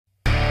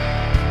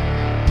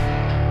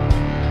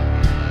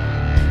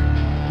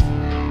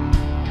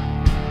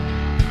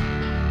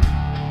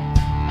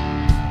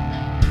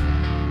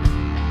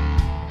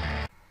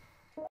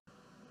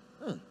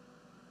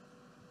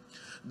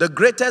The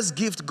greatest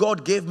gift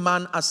God gave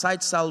man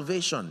aside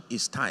salvation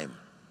is time.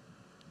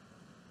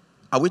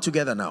 Are we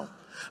together now?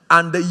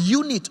 And the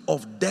unit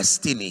of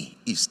destiny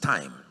is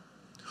time.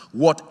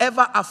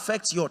 Whatever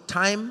affects your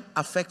time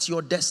affects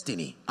your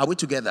destiny. Are we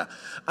together?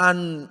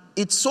 And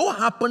it so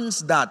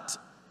happens that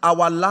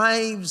our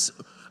lives,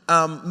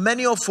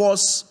 many of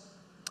us,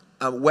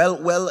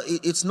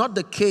 it's not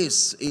the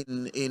case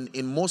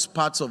in most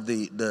parts of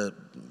the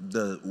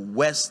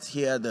West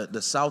here,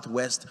 the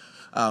Southwest.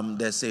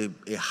 There's a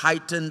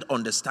heightened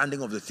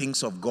understanding of the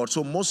things of God.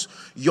 So most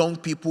young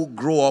people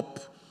grow up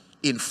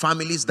in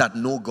families that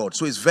know God.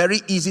 So it's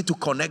very easy to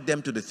connect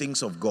them to the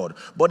things of God.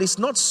 But it's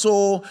not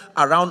so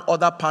around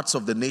other parts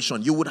of the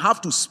nation. You would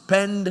have to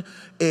spend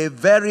a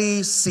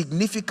very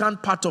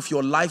significant part of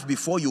your life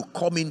before you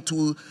come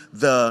into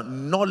the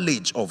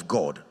knowledge of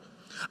God.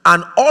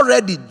 And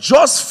already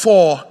just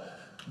for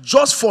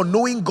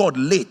knowing God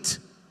late,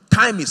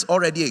 time is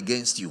already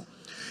against you.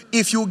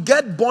 If you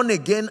get born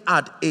again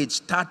at age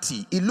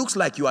 30, it looks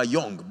like you are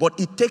young, but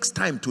it takes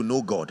time to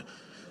know God.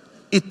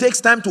 It takes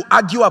time to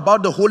argue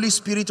about the Holy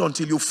Spirit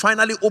until you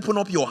finally open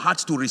up your heart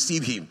to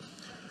receive Him.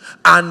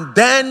 And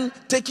then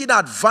taking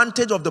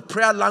advantage of the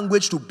prayer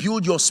language to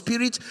build your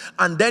spirit.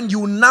 And then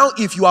you now,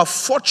 if you are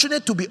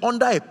fortunate to be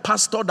under a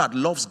pastor that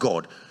loves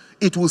God,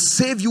 it will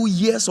save you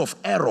years of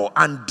error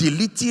and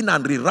deleting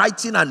and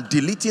rewriting and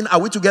deleting. Are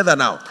we together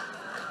now?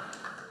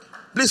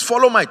 Please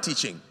follow my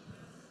teaching.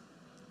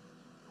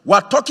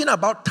 We're talking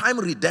about time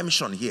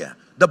redemption here.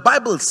 The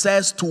Bible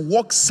says to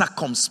walk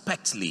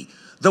circumspectly.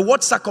 The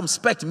word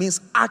circumspect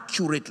means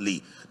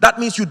accurately. That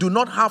means you do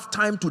not have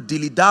time to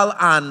dilly-dally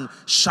and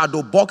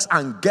shadow box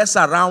and guess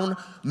around,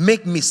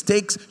 make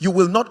mistakes. You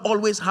will not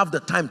always have the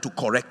time to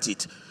correct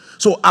it.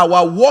 So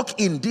our walk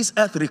in this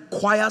earth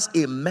requires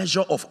a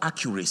measure of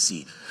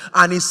accuracy.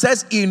 And it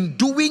says in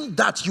doing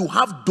that you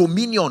have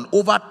dominion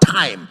over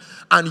time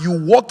and you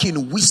walk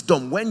in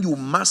wisdom when you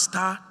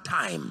master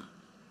time.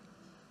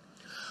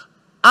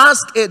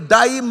 Ask a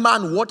dying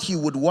man what he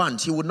would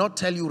want. He would not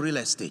tell you real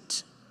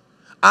estate.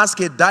 Ask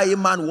a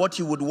dying man what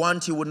he would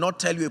want. He would not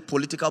tell you a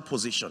political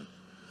position.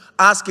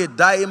 Ask a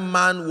dying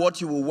man what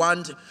he will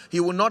want. He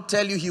will not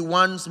tell you he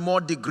wants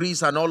more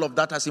degrees and all of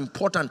that, as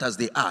important as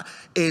they are.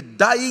 A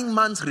dying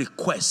man's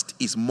request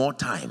is more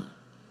time.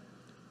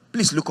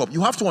 Please look up.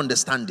 You have to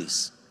understand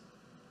this.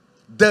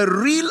 The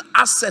real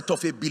asset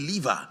of a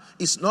believer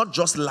is not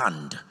just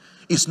land.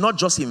 It's not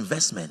just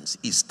investments.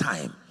 It's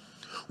time.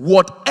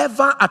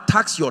 Whatever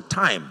attacks your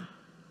time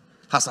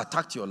has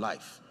attacked your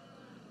life.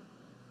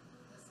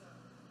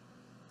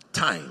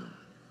 Time.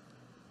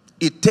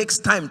 It takes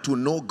time to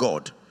know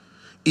God.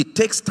 It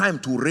takes time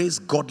to raise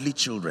godly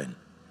children.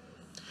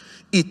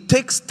 It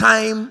takes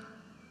time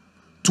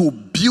to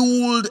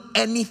build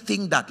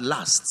anything that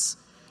lasts.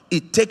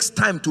 It takes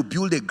time to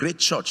build a great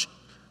church,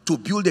 to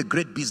build a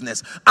great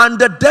business. And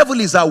the devil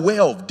is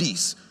aware of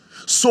this.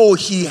 So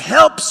he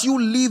helps you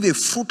live a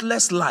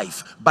fruitless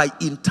life by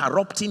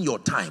interrupting your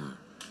time.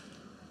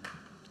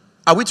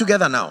 Are we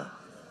together now?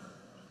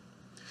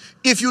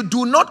 If you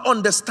do not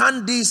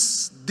understand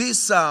this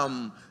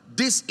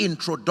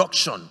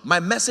introduction, my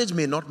message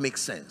may not make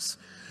sense.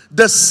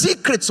 The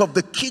secrets of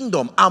the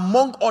kingdom,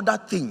 among other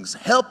things,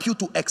 help you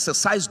to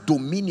exercise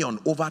dominion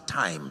over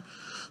time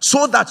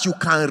so that you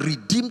can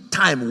redeem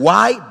time.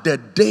 Why? The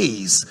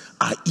days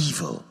are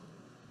evil.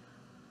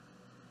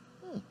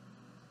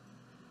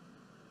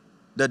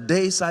 The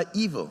days are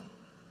evil.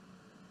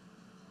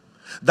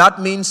 That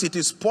means it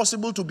is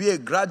possible to be a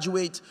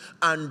graduate,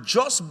 and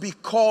just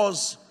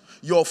because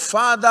your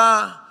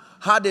father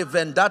had a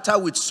vendetta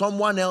with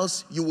someone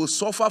else, you will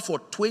suffer for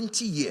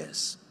 20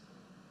 years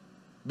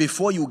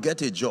before you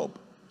get a job,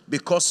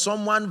 because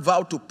someone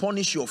vowed to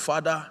punish your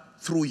father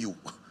through you.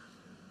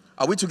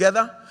 Are we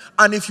together?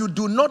 And if you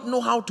do not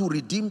know how to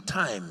redeem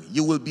time,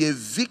 you will be a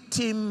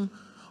victim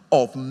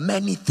of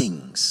many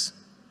things.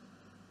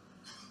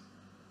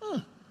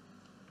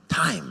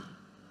 Time.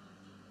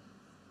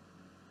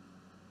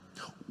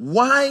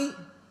 Why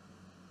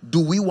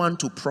do we want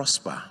to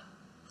prosper?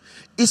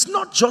 It's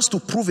not just to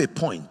prove a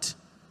point.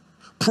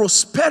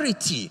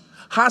 Prosperity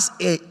has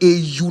a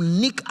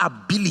unique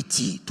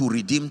ability to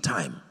redeem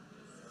time.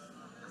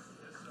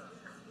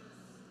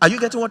 Are you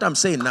getting what I'm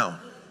saying now?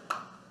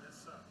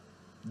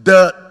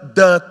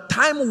 The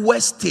time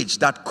wastage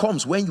that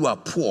comes when you are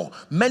poor,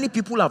 many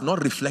people have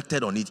not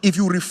reflected on it. If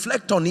you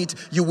reflect on it,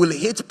 you will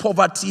hate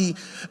poverty.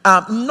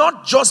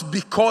 Not just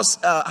because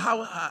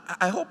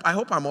I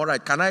hope I'm all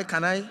right. Can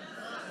I?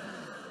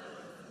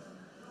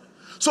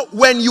 So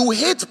when you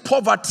hate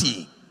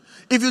poverty,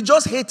 if you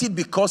just hate it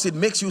because it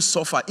makes you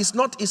suffer, it's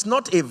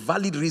not a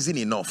valid reason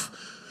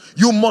enough.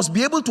 You must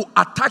be able to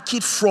attack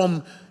it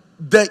from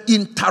the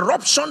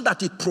interruption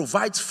that it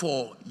provides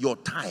for your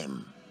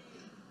time.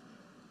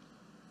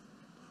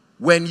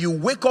 When you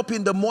wake up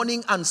in the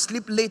morning and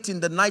sleep late in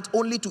the night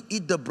only to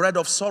eat the bread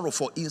of sorrow,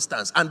 for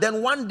instance, and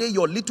then one day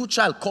your little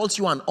child calls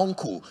you an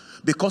uncle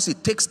because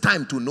it takes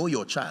time to know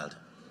your child.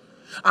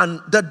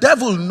 And the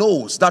devil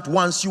knows that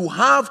once you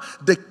have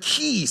the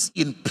keys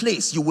in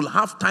place, you will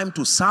have time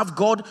to serve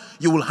God.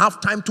 You will have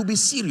time to be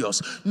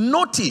serious.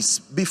 Notice,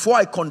 before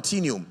I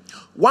continue,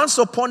 once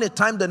upon a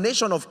time, the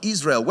nation of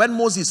Israel, when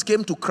Moses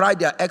came to cry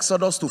their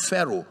exodus to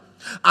Pharaoh,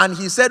 and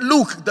he said,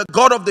 look, the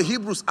God of the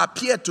Hebrews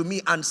appeared to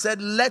me and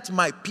said, let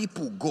my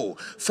people go.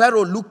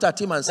 Pharaoh looked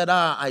at him and said,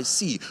 I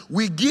see.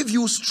 We give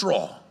you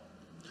straw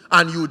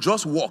and you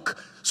just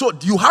walk. So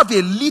you have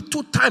a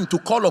little time to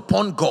call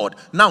upon God.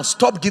 Now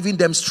stop giving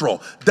them straw.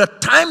 The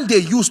time they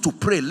used to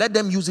pray, let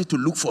them use it to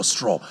look for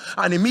straw.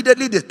 And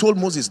immediately they told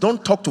Moses,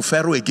 don't talk to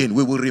Pharaoh again.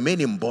 We will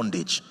remain in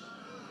bondage.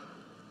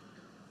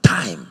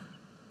 Time.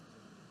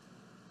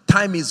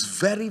 Time is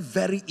very,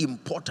 very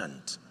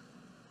important.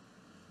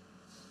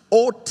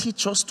 Oh,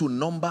 teach us to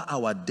number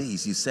our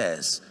days, he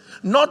says.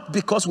 Not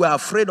because we are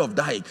afraid of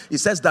dying. He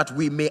says that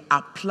we may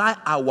apply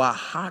our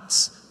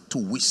hearts to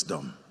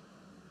wisdom.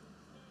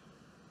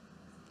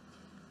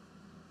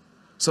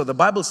 So the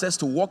Bible says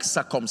to walk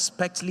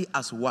circumspectly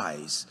as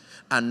wise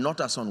and not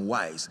as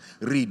unwise,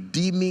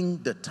 redeeming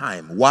the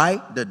time.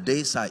 Why? The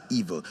days are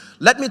evil.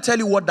 Let me tell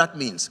you what that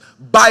means.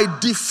 By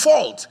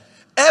default,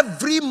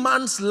 every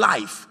man's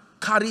life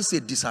carries a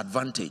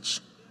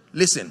disadvantage.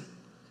 Listen,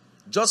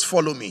 just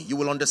follow me. You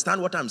will understand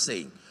what I'm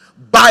saying.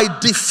 By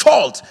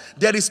default,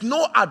 there is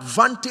no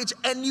advantage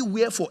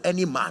anywhere for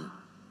any man.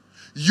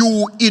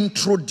 You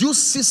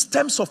introduce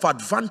systems of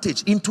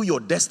advantage into your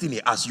destiny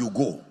as you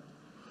go.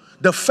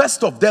 The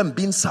first of them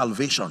being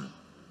salvation.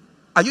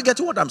 Are you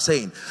getting what I'm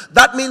saying?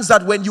 That means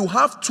that when you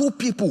have two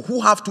people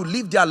who have to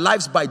live their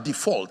lives by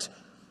default,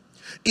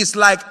 it's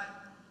like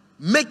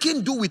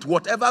making do with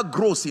whatever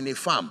grows in a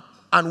farm.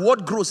 And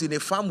what grows in a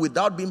farm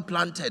without being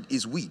planted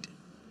is weed.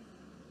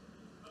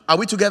 Are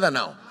we together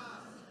now?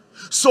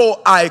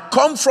 So I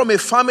come from a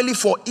family,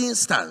 for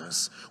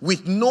instance,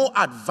 with no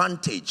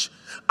advantage.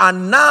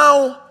 And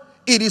now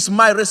it is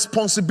my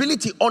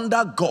responsibility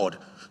under God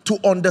to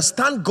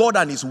understand God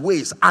and his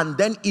ways and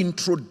then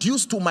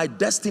introduce to my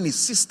destiny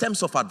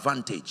systems of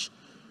advantage.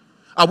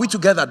 Are we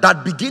together?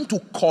 That begin to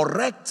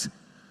correct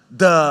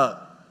the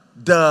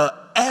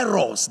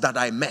errors that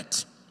I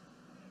met.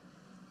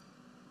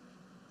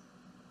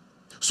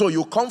 So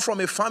you come from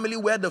a family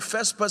where the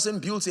first person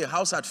builds a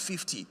house at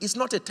 50. It's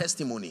not a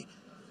testimony.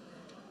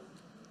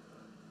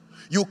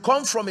 You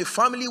come from a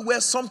family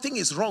where something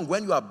is wrong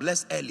when you are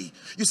blessed early.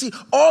 You see,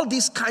 all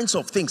these kinds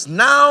of things.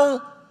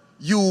 Now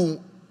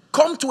you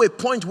come to a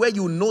point where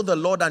you know the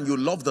Lord and you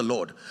love the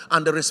Lord.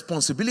 And the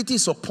responsibility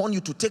is upon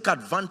you to take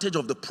advantage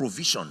of the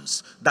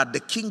provisions that the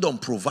kingdom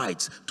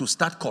provides to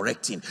start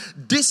correcting.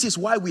 This is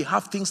why we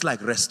have things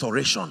like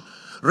restoration.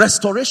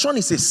 Restoration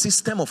is a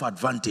system of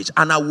advantage.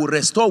 And I will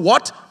restore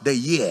what? The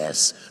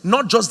years.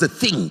 Not just the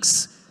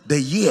things. The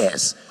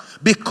years.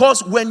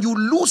 Because when you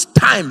lose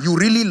time, you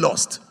really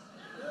lost.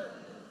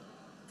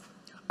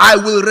 I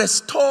will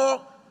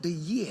restore the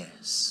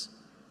years.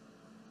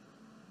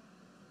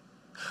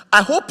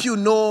 I hope you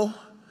know,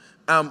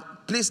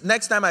 please,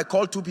 next time I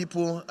call two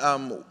people,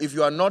 if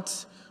you are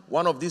not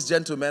one of these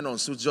gentlemen on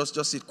suits, just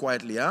sit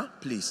quietly, huh?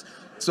 Please.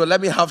 So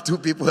let me have two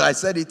people. I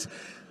said it.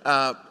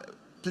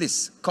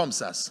 Please, come,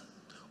 sirs.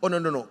 Oh,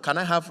 no. Can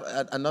I have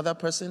another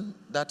person?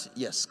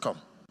 Yes, come.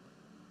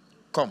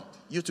 Come.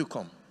 You two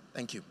come.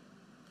 Thank you.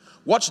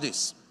 Watch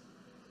this.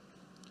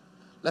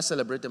 Let's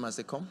celebrate them as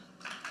they come.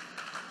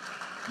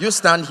 You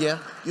stand here.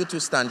 You two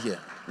stand here.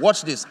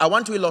 Watch this. I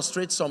want to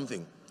illustrate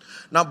something.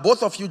 Now,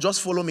 both of you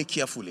just follow me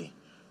carefully.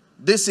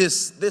 This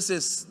is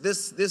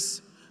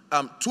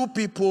two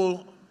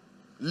people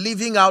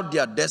living out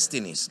their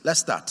destinies.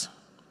 Let's start.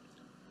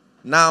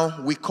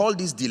 Now, we call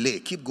this delay.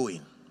 Keep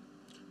going.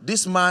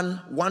 This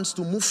man wants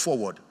to move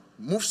forward,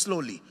 move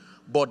slowly,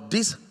 but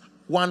this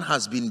one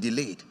has been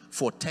delayed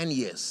for 10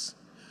 years.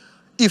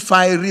 If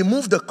I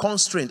remove the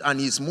constraint and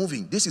he's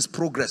moving, this is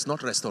progress,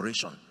 not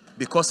restoration,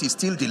 because he's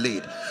still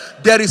delayed.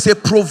 There is a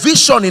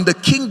provision in the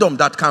kingdom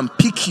that can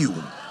pick you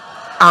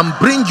and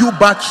bring you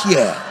back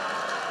here.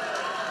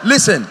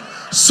 Listen,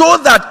 so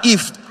that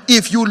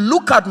if you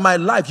look at my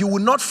life, you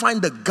will not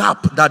find the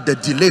gap that the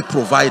delay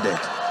provided.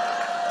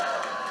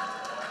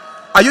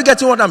 Are you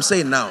getting what I'm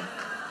saying now?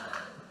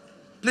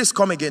 Please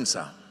come again,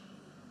 sir.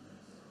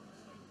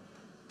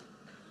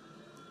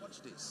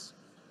 Watch this.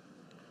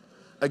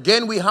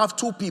 Again, we have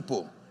two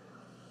people.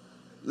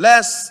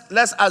 Let's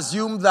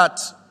assume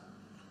that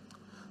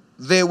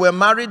they were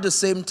married the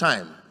same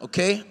time,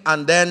 okay?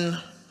 And then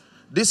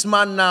this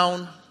man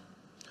now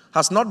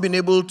has not been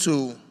able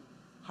to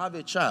have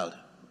a child.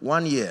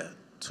 1 year,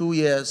 2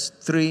 years,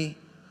 3,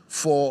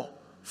 4,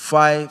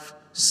 5,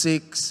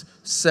 6,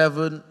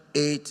 7,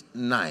 8,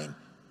 9.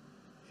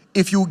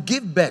 If you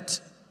give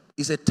birth,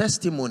 it's a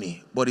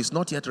testimony, but it's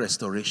not yet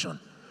restoration.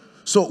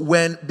 So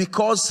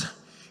because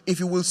if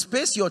you will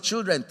space your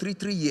children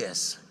 3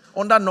 years,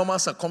 under normal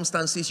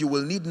circumstances, you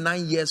will need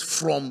 9 years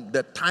from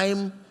the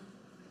time.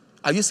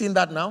 Are you seeing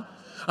that now?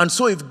 And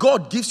so if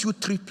God gives you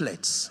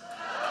triplets,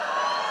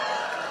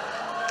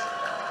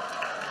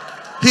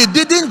 he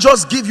didn't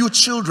just give you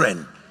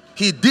children.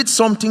 He did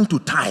something to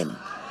time.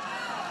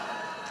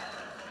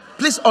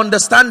 Please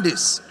understand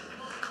this.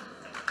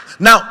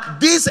 Now,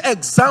 this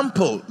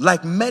example,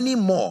 like many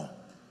more,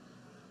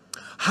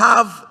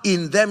 have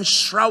in them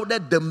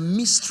shrouded the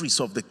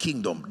mysteries of the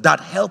kingdom that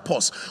help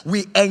us.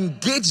 We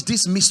engage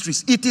these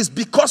mysteries. It is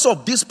because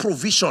of this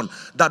provision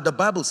that the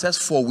Bible says,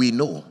 for we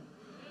know.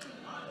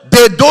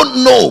 They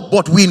don't know,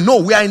 but we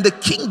know. We are in the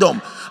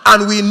kingdom,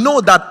 and we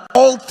know that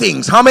all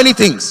things, how many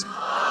things?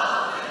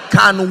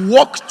 Can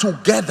work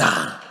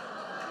together.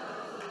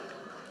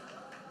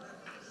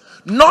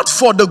 Not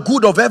for the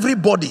good of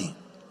everybody,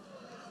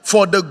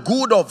 for the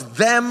good of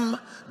them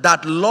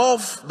that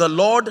love the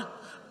Lord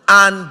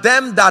and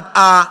them that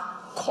are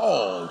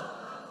called.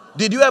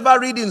 Did you ever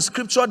read in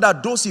scripture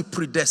that those he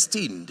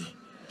predestined,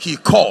 he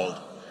called?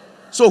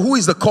 So who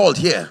is the called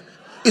here?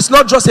 It's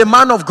not just a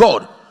man of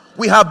God.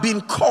 We have been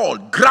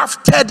called,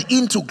 grafted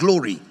into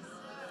glory.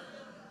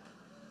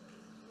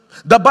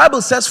 The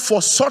Bible says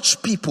for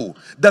such people,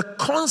 the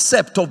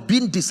concept of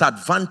being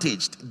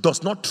disadvantaged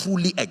does not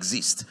truly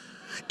exist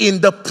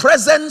in the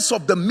presence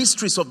of the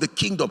mysteries of the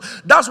kingdom.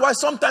 That's why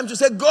sometimes you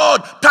say,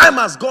 God, time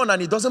has gone,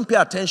 and he doesn't pay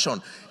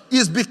attention.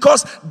 Is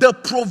because the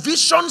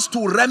provisions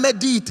to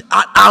remedy it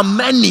are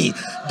many.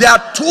 There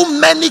are too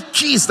many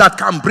keys that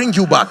can bring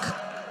you back.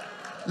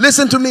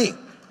 Listen to me.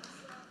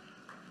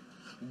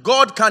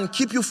 God can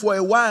keep you for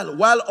a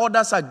while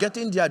others are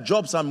getting their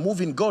jobs and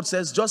moving. God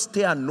says, just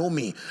stay and know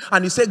me.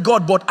 And you say,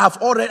 God, but I've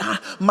already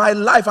my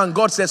life. And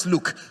God says,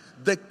 look,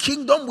 the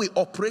kingdom we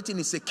operate in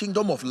is a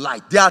kingdom of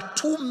light. There are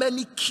too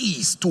many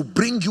keys to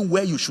bring you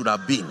where you should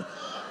have been.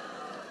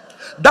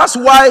 That's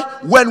why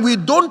when we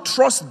don't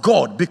trust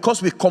God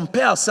because we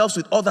compare ourselves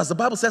with others, the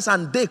Bible says,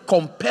 and they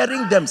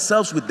comparing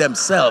themselves with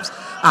themselves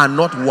are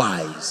not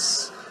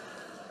wise.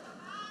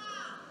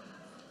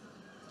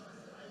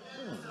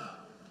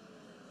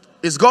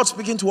 Is God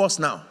speaking to us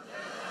now?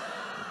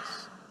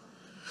 Yes.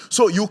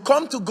 So you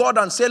come to God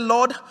and say,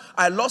 Lord,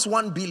 I lost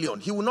 1 billion.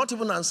 He will not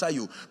even answer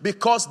you,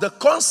 because the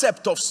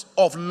concept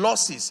of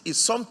losses is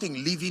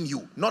something leaving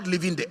you, not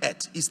leaving the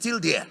earth. It's still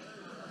there.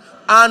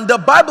 And the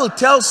Bible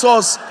tells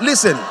us,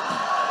 listen,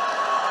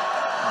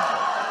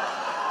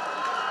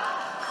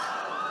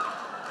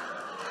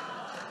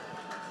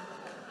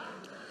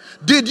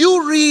 did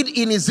you read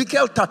in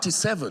Ezekiel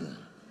 37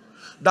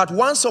 that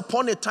once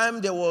upon a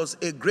time there was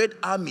a great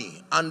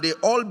army and they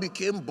all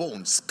became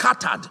bones,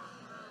 scattered?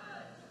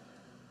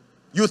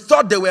 You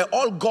thought they were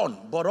all gone,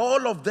 but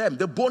all of them,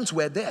 the bones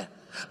were there.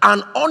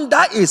 And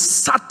under a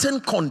certain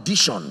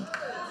condition,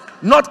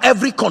 not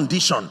every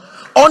condition,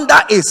 under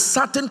a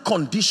certain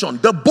condition,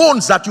 the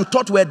bones that you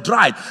thought were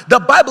dried, the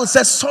Bible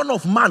says, Son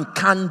of man,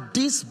 can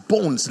these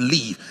bones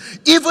live?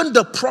 Even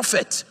the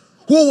prophet,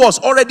 who was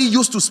already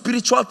used to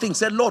spiritual things,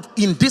 said, Lord,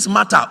 in this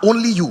matter,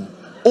 only you,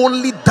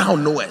 only thou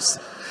knowest.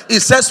 It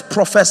says,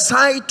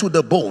 prophesy to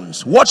the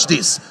bones. Watch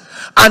this.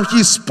 And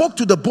he spoke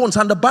to the bones,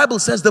 and the Bible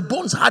says the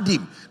bones had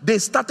him. They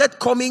started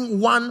coming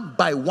one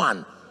by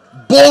one,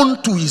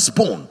 bone to his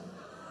bone.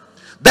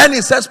 Then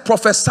it says,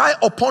 prophesy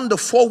upon the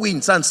four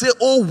winds and say,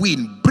 O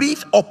wind,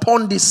 breathe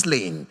upon this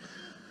slain.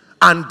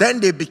 And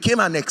then they became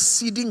an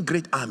exceeding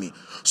great army.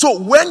 So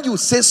when you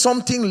say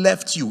something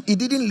left you, it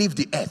didn't leave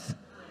the earth.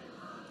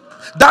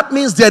 That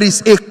means there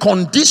is a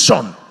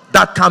condition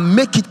that can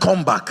make it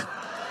come back.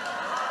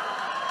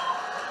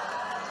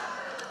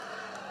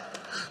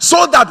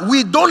 So that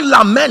we don't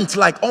lament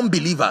like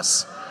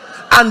unbelievers.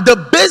 And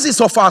the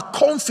basis of our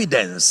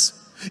confidence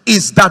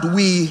is that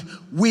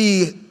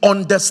we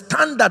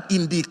understand that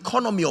in the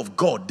economy of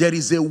God, there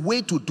is a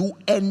way to do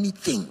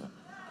anything.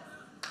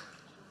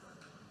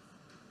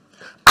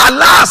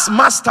 Alas,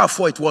 master,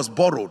 for it was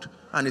borrowed.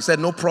 And he said,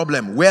 no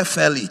problem, where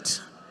fell it?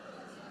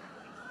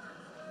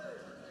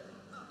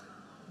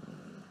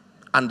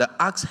 And the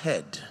axe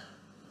head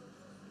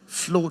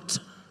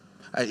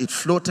it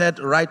floated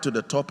right to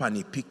the top, and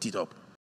he picked it up.